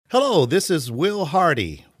Hello, this is Will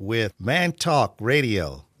Hardy with Man Talk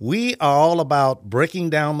Radio. We are all about breaking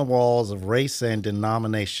down the walls of race and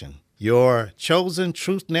denomination. Your chosen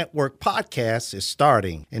Truth Network podcast is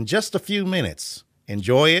starting in just a few minutes.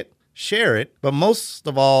 Enjoy it, share it, but most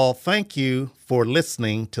of all, thank you for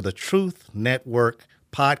listening to the Truth Network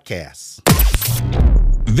podcast.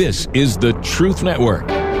 This is the Truth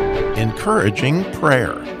Network. Encouraging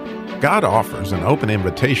prayer. God offers an open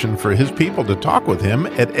invitation for His people to talk with Him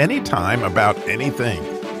at any time about anything.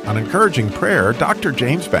 On Encouraging Prayer, Dr.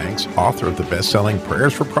 James Banks, author of the best-selling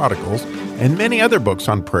Prayers for Prodigals and many other books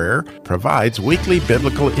on prayer, provides weekly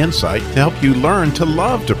biblical insight to help you learn to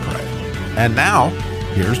love to pray. And now,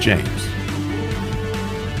 here's James.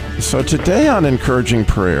 So today on Encouraging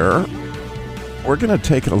Prayer, we're going to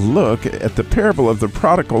take a look at the parable of the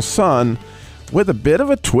prodigal son with a bit of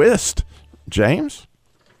a twist. James?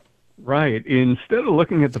 Right. Instead of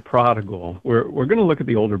looking at the prodigal, we're going to look at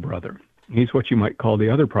the older brother. He's what you might call the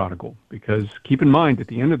other prodigal, because keep in mind, at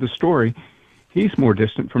the end of the story, he's more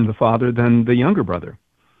distant from the father than the younger brother.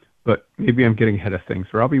 But maybe I'm getting ahead of things.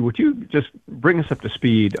 Robbie, would you just bring us up to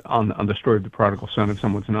speed on the story of the prodigal son if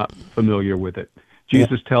someone's not familiar with it?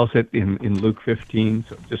 Jesus tells it in Luke 15,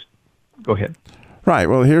 so just go ahead. Right.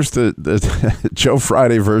 Well, here's the Joe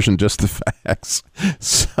Friday version, just the facts.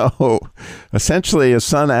 So essentially, his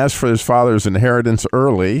son asks for his father's inheritance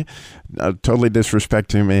early, totally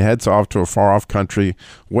disrespecting him. He heads off to a far-off country,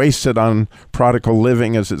 wasted on prodigal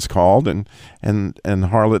living, as it's called, and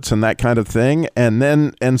harlots and that kind of thing, and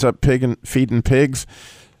then ends up feeding pigs.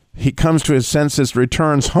 He comes to his senses,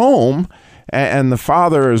 returns home, and the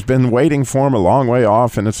father has been waiting for him a long way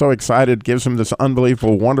off and is so excited, gives him this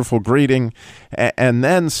unbelievable, wonderful greeting, and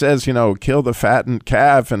then says, kill the fattened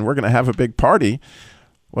calf and we're going to have a big party.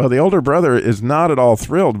 Well, the older brother is not at all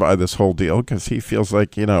thrilled by this whole deal because he feels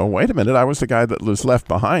like, wait a minute, I was the guy that was left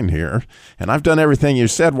behind here, and I've done everything you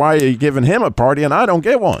said. Why are you giving him a party and I don't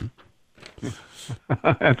get one?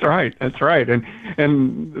 That's right.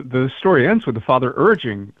 And the story ends with the father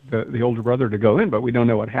urging the older brother to go in, but we don't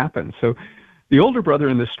know what happens. So the older brother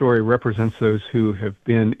in this story represents those who have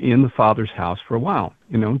been in the father's house for a while,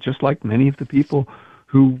 just like many of the people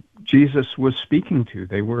who Jesus was speaking to.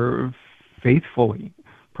 They were faithfully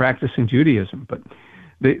practicing Judaism, but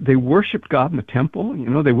they worshiped God in the temple.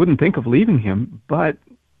 They wouldn't think of leaving him, but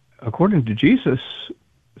according to Jesus,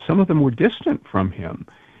 some of them were distant from him.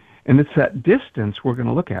 And it's that distance we're going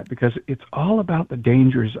to look at, because it's all about the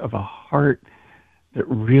dangers of a heart that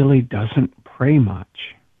really doesn't pray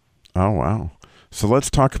much. Oh, wow. So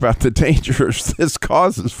let's talk about the dangers this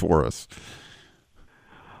causes for us.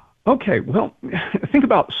 Okay, well, think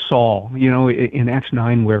about Saul, in Acts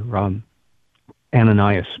 9, where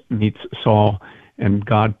Ananias meets Saul, and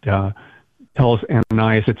God tells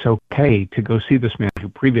Ananias it's okay to go see this man who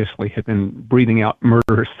previously had been breathing out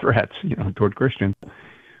murderous threats, toward Christians.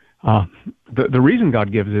 The reason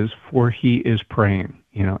God gives is for he is praying.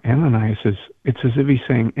 Ananias it's as if he's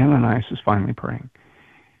saying Ananias is finally praying.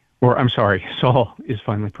 Or, I'm sorry, Saul is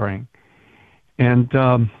finally praying. And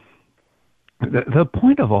the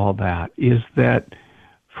point of all that is that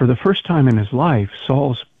for the first time in his life,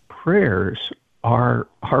 Saul's prayers are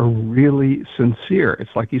really sincere.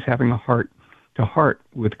 It's like he's having a heart-to-heart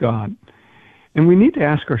with God. And we need to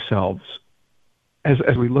ask ourselves, as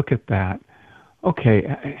we look at that,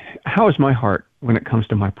 okay, how is my heart when it comes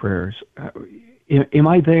to my prayers? Am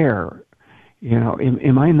I there?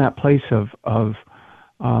 Am I in that place of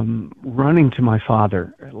running to my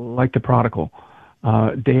Father like the prodigal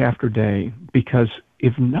day after day? Because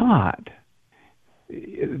if not,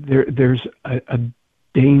 there's a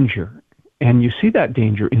danger, and you see that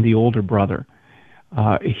danger in the older brother.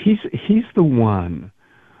 He's the one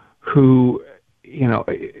who,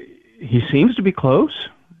 he seems to be close,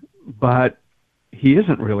 but he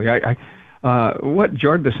isn't really. What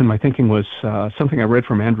jarred this in my thinking was something I read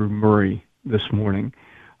from Andrew Murray this morning,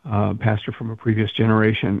 pastor from a previous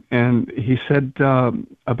generation. And he said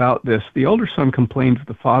about this, the older son complained of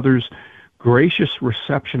the father's gracious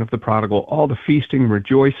reception of the prodigal, all the feasting,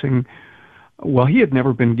 rejoicing. Well, he had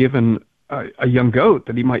never been given a young goat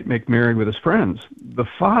that he might make merry with his friends. The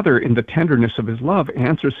father, in the tenderness of his love,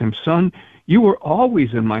 answers him, "Son, you were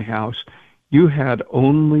always in my house. You had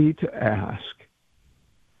only to ask,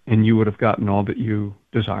 and you would have gotten all that you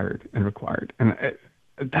desired and required." And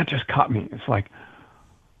that just caught me. It's like,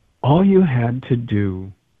 all you had to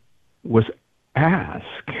do was ask.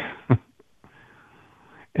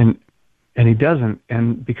 and he doesn't,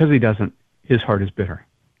 and because he doesn't, his heart is bitter.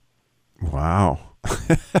 Wow.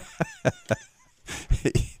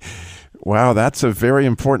 Wow, that's a very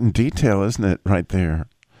important detail, isn't it, right there?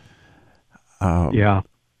 Yeah.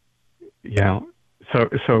 Yeah. So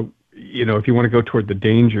if you want to go toward the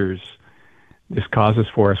dangers this causes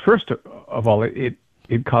for us, first of all, it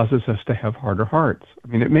causes us to have harder hearts. I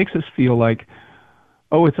mean, it makes us feel like,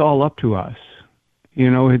 oh, it's all up to us.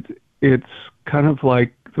 It's kind of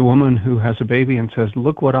like the woman who has a baby and says,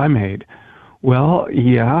 look what I made. Well,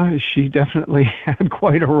 yeah, she definitely had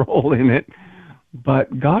quite a role in it,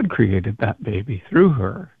 but God created that baby through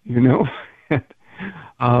her,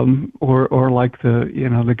 or like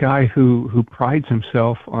the guy who prides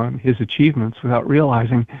himself on his achievements without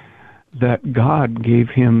realizing that God gave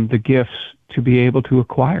him the gifts to be able to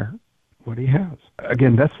acquire what he has.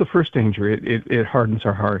 Again, that's the first danger. It hardens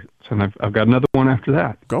our hearts, and I've got another one after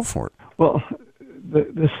that. Go for it. Well,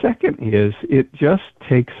 the second is it just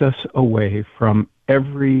takes us away from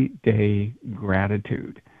everyday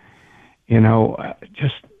gratitude.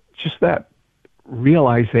 Just that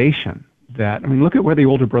realization that, look at where the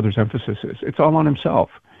older brother's emphasis is. It's all on himself.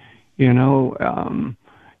 You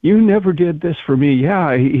never did this for me.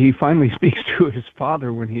 Yeah, he finally speaks to his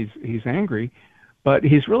father when he's angry, but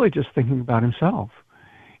he's really just thinking about himself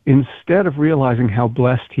instead of realizing how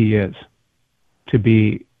blessed he is to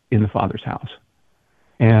be in the Father's house.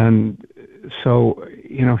 And so,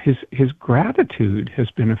 his gratitude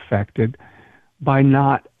has been affected by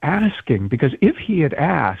not asking, because if he had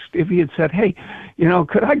asked, if he had said, hey,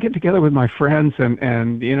 could I get together with my friends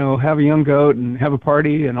and have a young goat and have a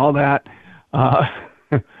party and all that,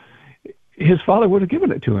 his father would have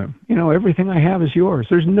given it to him. Everything I have is yours.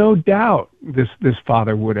 There's no doubt this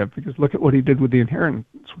father would have, because look at what he did with the inheritance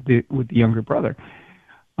with the younger brother.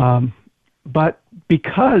 But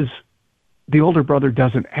because the older brother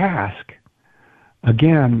doesn't ask,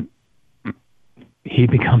 again, he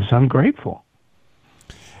becomes ungrateful.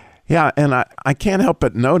 Yeah, and I can't help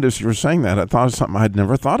but notice you were saying that. I thought of something I'd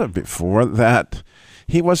never thought of before, that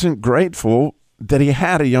he wasn't grateful that he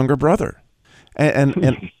had a younger brother.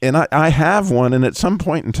 And I have one, and at some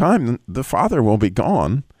point in time, the father will be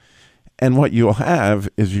gone, and what you'll have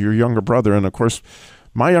is your younger brother. And, of course,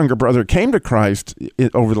 my younger brother came to Christ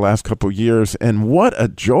over the last couple of years, and what a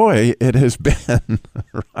joy it has been,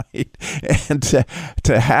 right? And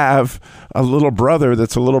to have a little brother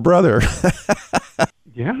that's a little brother.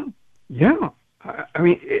 Yeah.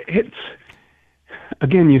 It's,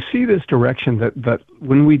 again, you see this direction that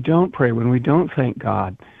when we don't pray, when we don't thank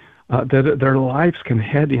God, that their lives can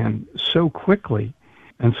head in so quickly.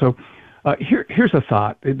 And so here's a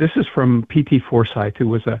thought. This is from P.T. Forsyth, who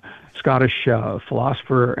was a Scottish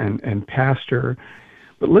philosopher and pastor.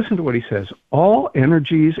 But listen to what he says. All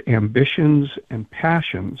energies, ambitions, and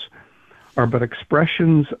passions are but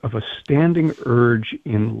expressions of a standing urge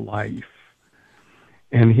in life.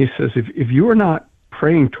 And he says, if you are not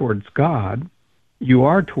praying towards God, you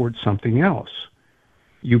are towards something else.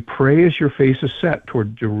 You pray as your face is set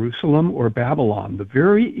toward Jerusalem or Babylon. The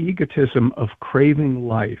very egotism of craving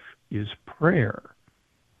life is prayer.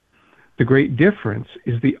 The great difference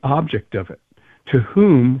is the object of it. To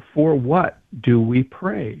whom, for what do we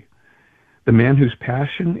pray? The man whose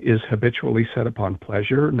passion is habitually set upon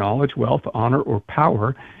pleasure, knowledge, wealth, honor, or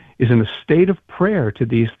power is in a state of prayer to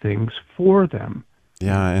these things for them.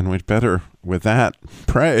 Yeah, and we'd better, with that,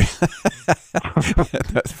 pray.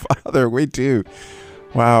 Father, we do.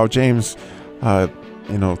 Wow, James, through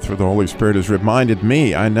the Holy Spirit has reminded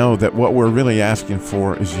me, I know that what we're really asking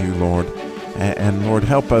for is you, Lord. And Lord,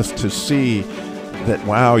 help us to see that,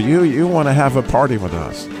 wow, you want to have a party with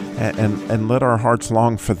us. And let our hearts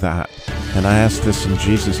long for that. And I ask this in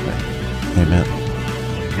Jesus' name. Amen.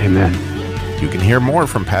 Amen. You can hear more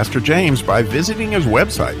from Pastor James by visiting his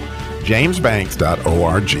website,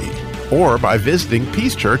 jamesbanks.org, or by visiting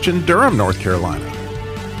Peace Church in Durham, North Carolina.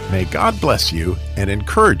 May God bless you and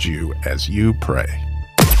encourage you as you pray.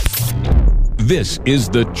 This is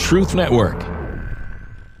the Truth Network.